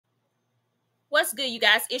What's good, you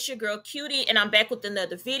guys? It's your girl Cutie, and I'm back with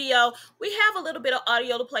another video. We have a little bit of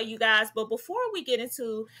audio to play, you guys, but before we get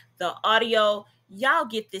into the audio, y'all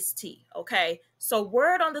get this tea, okay? So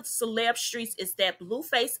word on the celeb streets is that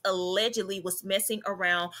Blueface allegedly was messing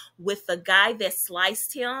around with the guy that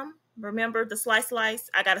sliced him. Remember the slice?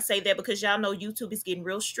 I gotta say that because y'all know YouTube is getting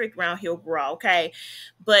real strict around here, bro, okay?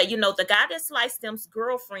 But the guy that sliced him's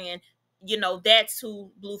girlfriend, that's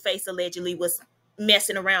who Blueface allegedly was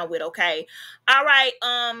messing around with, okay? All right,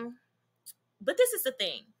 but this is the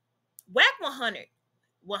thing. Whack 100,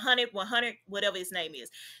 whatever his name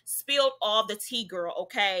is, spilled all the tea, girl,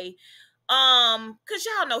 okay? Because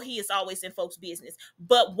y'all know he is always in folks' business,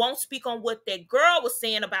 but won't speak on what that girl was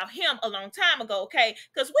saying about him a long time ago, okay?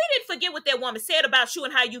 Because we didn't forget what that woman said about you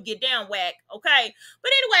and how you get down, Whack, okay?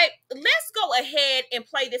 But anyway, let's go ahead and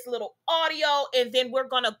play this little audio, and then we're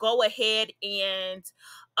gonna go ahead and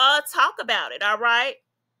talk about it, all right?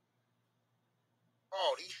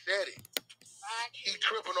 Oh, he said it. He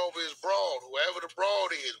tripping over his broad, whoever the broad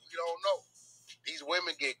is, we don't know. These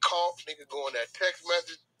women get caught, nigga, going that text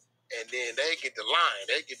message, and then they get the line.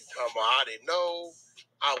 They get to talk about I didn't know,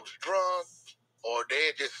 I was drunk, or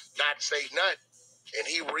they just not say nothing. And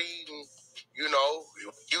he reading, you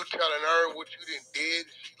telling her what you done did.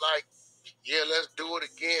 She like, yeah, let's do it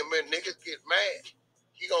again. Man, niggas get mad.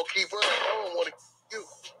 He gonna keep her. I don't want to keep you.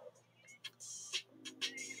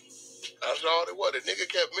 That's all it was. The nigga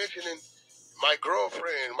kept mentioning my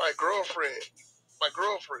girlfriend. What?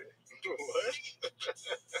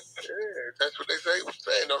 Yeah, that's what they say he was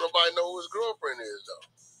saying. Don't nobody know who his girlfriend is, though.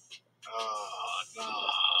 No.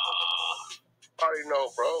 Nobody know,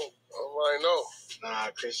 bro. Nobody know. Nah,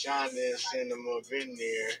 Chrisean didn't send him up in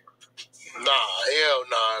there. Nah, hell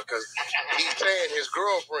nah, because he's saying his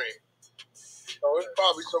girlfriend. So it's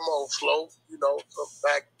probably some old flow, some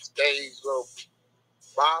backstage little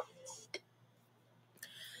bop.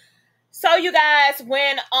 So you guys,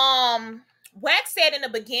 when Wax said in the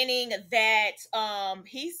beginning that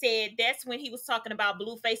he said that's when he was talking about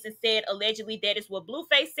Blueface and said allegedly that is what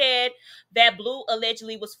Blueface said, that Blue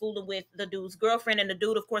allegedly was fooling with the dude's girlfriend, and the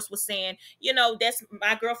dude of course was saying, that's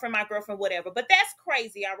my girlfriend, whatever. But that's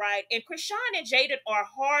crazy, all right? And Chrisean and Jaden are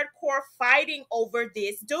hardcore fighting over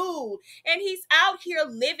this dude, and he's out here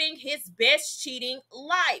living his best cheating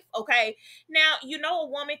life, okay? Now, a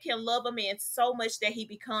woman can love a man so much that he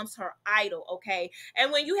becomes her idol, okay?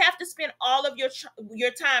 And when you have to spend all of your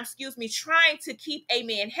time, trying to keep a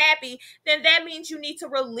man happy, then that means you need to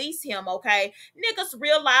release him, okay? Niggas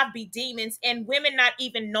real life be demons, and women not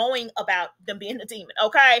even knowing about them being a demon,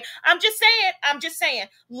 okay? I'm just saying,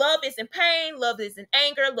 love isn't pain, love isn't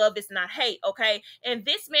anger, love is not hate, okay? And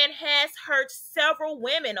this man has hurt several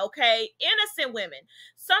women, okay? Innocent women.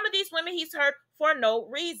 Some of these women he's hurt for no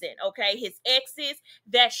reason, okay? His exes,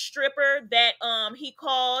 that stripper that he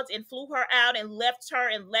called and flew her out and left her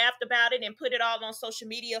and laughed about it and put it all on social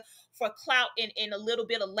media for clout and a little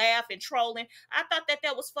bit of laugh and trolling. I thought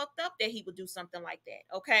that was fucked up that he would do something like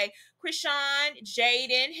that, okay? Chrisean,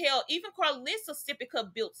 Jaden, hell, even Carlissa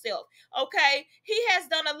Sipica built self, okay? He has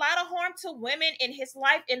done a lot of harm to women in his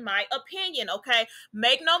life, in my opinion, okay?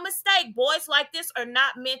 Make no mistake, boys like this are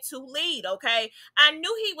not meant to lead, okay? I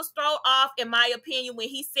knew he was thrown off, in my opinion, when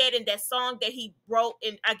he said in that song that he wrote,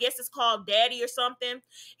 and I guess it's called Daddy or something.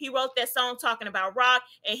 He wrote that song talking about rock,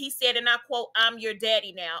 and he said, and I quote, "I'm your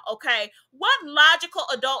daddy now," okay? What logical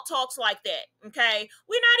adult talks like that, okay?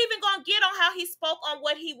 We're not even going to get on how he spoke on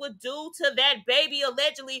what he would do to that baby,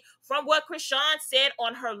 allegedly, from what Chrisean said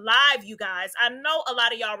on her live, you guys. I know a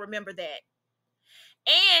lot of y'all remember that.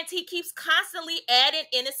 And he keeps constantly adding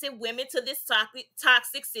innocent women to this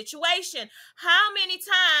toxic situation. How many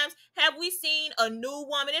times have we seen a new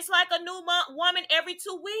woman? It's like a new woman every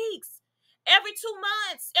 2 weeks, every 2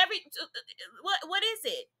 months, what is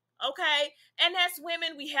it? Okay. And as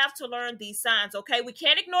women, we have to learn these signs. Okay. We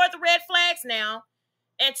can't ignore the red flags now.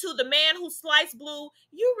 And to the man who sliced Blue,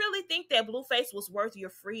 you really think that Blueface was worth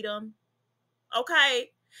your freedom?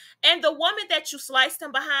 Okay. And the woman that you sliced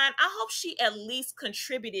him behind, I hope she at least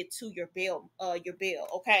contributed to your bill,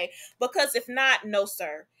 okay? Because if not, no,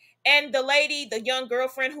 sir. And the lady, the young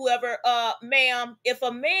girlfriend, whoever, ma'am, if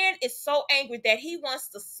a man is so angry that he wants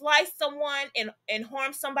to slice someone and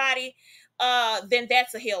harm somebody, then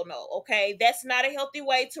that's a hell no, okay? That's not a healthy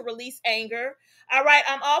way to release anger. All right,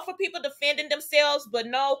 I'm all for people defending themselves, but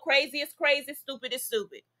no, crazy is crazy, stupid is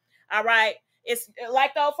stupid. All right, it's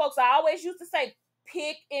like the old folks I always used to say,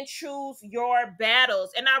 pick and choose your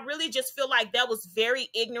battles. And I really just feel like that was very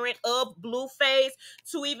ignorant of Blueface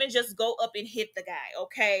to even just go up and hit the guy,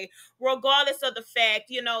 okay? Regardless of the fact,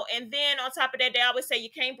 you know, and then on top of that, they always say you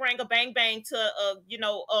can't bring a bang bang to a, you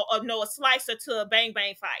know, no, a slicer to a bang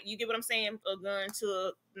bang fight. You get what I'm saying? A gun to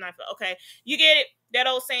a knife. Okay. You get it? That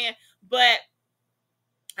old saying. But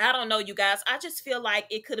I don't know, you guys. I just feel like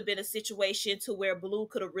it could have been a situation to where Blue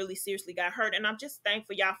could have really seriously got hurt. And I'm just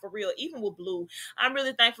thankful, y'all, for real. Even with Blue, I'm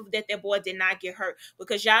really thankful that that boy did not get hurt.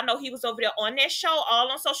 Because y'all know he was over there on that show, all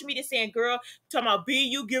on social media saying, girl, talking about B,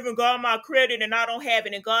 you giving God my credit and I don't have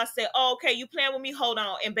it. And God said, oh, okay, you playing with me? Hold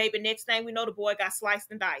on. And baby, next thing we know, the boy got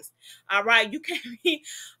sliced and diced. All right, you can't be,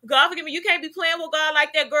 God forgive me, you can't be playing with God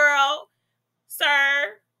like that, girl. Sir,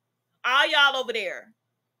 all y'all over there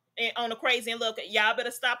on the crazy and look, y'all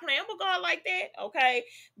better stop playing with God like that, okay?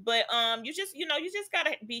 But you just, you know, you just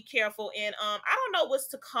gotta be careful. And I don't know what's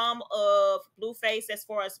to come of Blueface as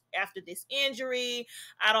far as after this injury.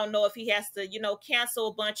 I don't know if he has to, you know, cancel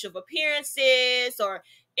a bunch of appearances or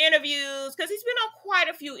interviews, because he's been on quite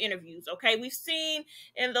a few interviews, okay? We've seen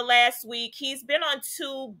in the last week he's been on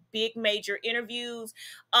 2 big major interviews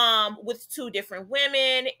with 2 different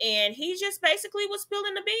women, and he just basically was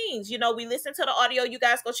spilling the beans. You know, we listened to the audio. You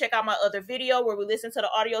guys go check out my other video where we listened to the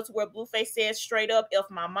audio to where Blueface says straight up, if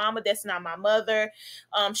my mama, that's not my mother.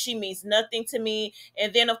 She means nothing to me.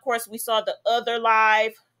 And then of course we saw the other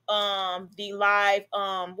live, what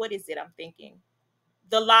is it I'm thinking,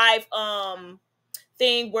 the live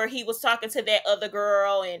thing where he was talking to that other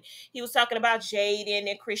girl, and he was talking about Jaden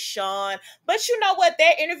and Chrisean. But you know what?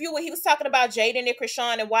 That interview where he was talking about Jaden and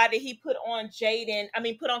Chrisean and why did he put on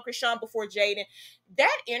Chrisean before Jaden,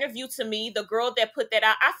 that interview, to me, the girl that put that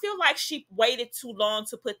out, I feel like she waited too long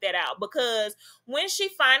to put that out, because when she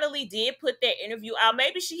finally did put that interview out,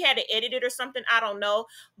 maybe she had to edit it or something, I don't know,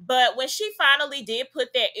 but when she finally did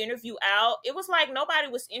put that interview out, it was like nobody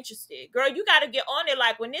was interested. Girl, you got to get on it.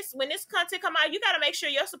 Like when this content come out, you got to make sure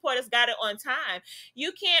your supporters got it on time.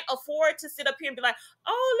 You can't afford to sit up here and be like,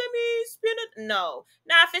 oh, let me spin it. No.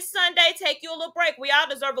 Now, if it's Sunday, take you a little break. We all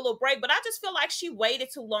deserve a little break, but I just feel like she waited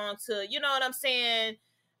too long to, you know what I'm saying?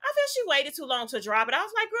 I feel she waited too long to drop it. I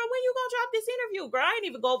was like, girl, when you gonna drop this interview? Girl, I ain't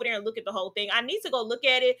even go over there and look at the whole thing. I need to go look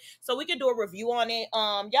at it so we can do a review on it.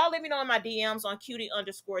 Y'all let me know in my DMs on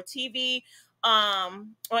cutie_TV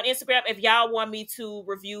on Instagram if y'all want me to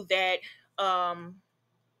review that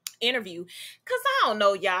interview. Cause I don't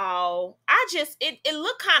know, y'all. I just it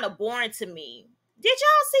looked kind of boring to me. Did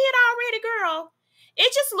y'all see it already, girl?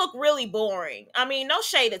 It just looked really boring. I mean, no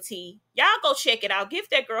shade of tea. Y'all go check it out. Give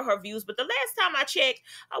that girl her views. But the last time I checked,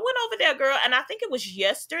 I went over there, girl, and I think it was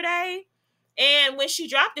yesterday. And when she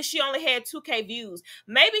dropped it, she only had 2K views.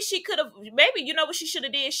 Maybe she could have, maybe, you know what she should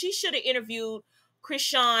have did? She should have interviewed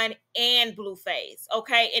Chrisean and Blueface,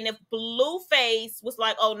 okay? And if Blueface was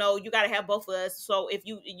like, oh no, you got to have both of us. So if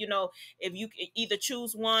you either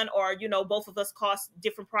choose one, or, you know, both of us cost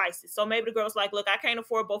different prices. So maybe the girl's like, look, I can't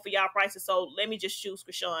afford both of y'all prices, so let me just choose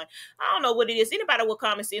Chrisean. I don't know what it is. Anybody with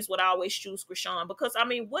common sense would always choose Chrisean, because, I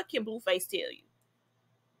mean, what can Blueface tell you?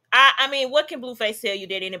 I mean, what can Blueface tell you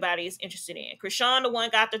that anybody is interested in? Chrisean, the one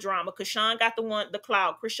got the drama. Chrisean got the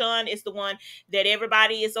clout. Chrisean is the one that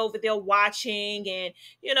everybody is over there watching, and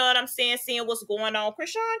you know what I'm saying, seeing what's going on.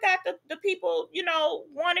 Chrisean got the people, you know,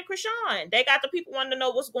 wanting Chrisean. They got the people wanting to know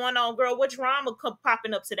what's going on. Girl, what drama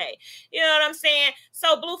popping up today? You know what I'm saying?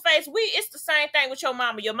 So Blueface, it's the same thing with your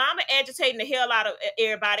mama. Your mama agitating the hell out of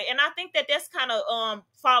everybody, and I think that that's kind of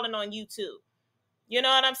falling on you too. You know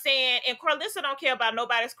what I'm saying? And Carlissa don't care about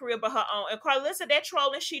nobody's career but her own. And Carlissa, that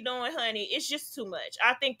trolling she doing, honey, it's just too much.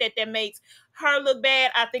 I think that makes her look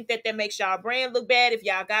bad. I think that makes y'all brand look bad. If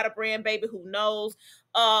y'all got a brand, baby, who knows?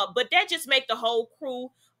 But that just make the whole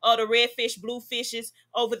crew of the redfish, bluefishes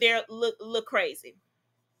over there look crazy.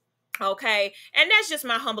 Okay, and that's just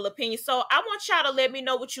my humble opinion. So I want y'all to let me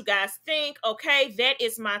know what you guys think. Okay, that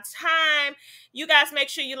is my time. You guys make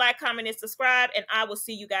sure you like, comment, and subscribe, and I will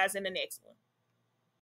see you guys in the next one.